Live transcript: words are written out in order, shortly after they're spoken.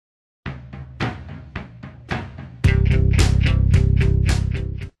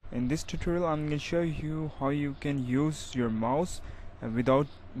In this tutorial I'm going to show you how you can use your mouse without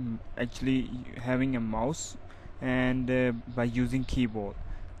actually having a mouse, and by using keyboard.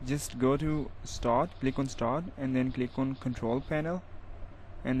 Just go to start, click on start, and then click on control panel,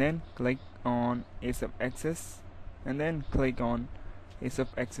 and then click on ace of axis, and then click on ace of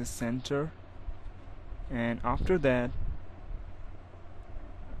axis center, and after that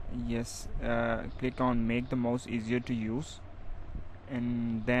click on make the mouse easier to use,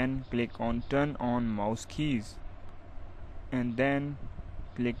 and then click on turn on mouse keys, and then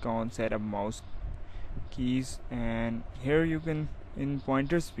click on set up mouse keys. And here you can, in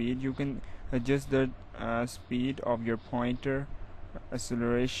pointer speed, you can adjust the speed of your pointer,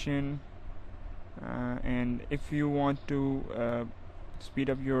 acceleration, and if you want to speed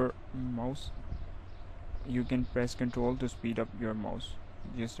up your mouse, you can press Control to speed up your mouse.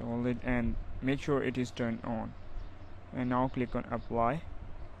 Just hold it and make sure it is turned on, and now click on apply,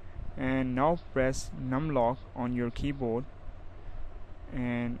 and now press numlock on your keyboard,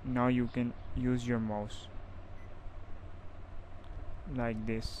 and now you can use your mouse like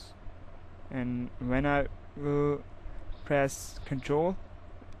this. And when I will press control,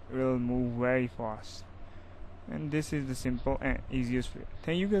 it will move very fast. And this is the simple and easiest way.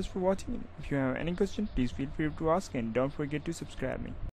 Thank you guys for watching. If you have any question, please feel free to ask, and don't forget to subscribe me.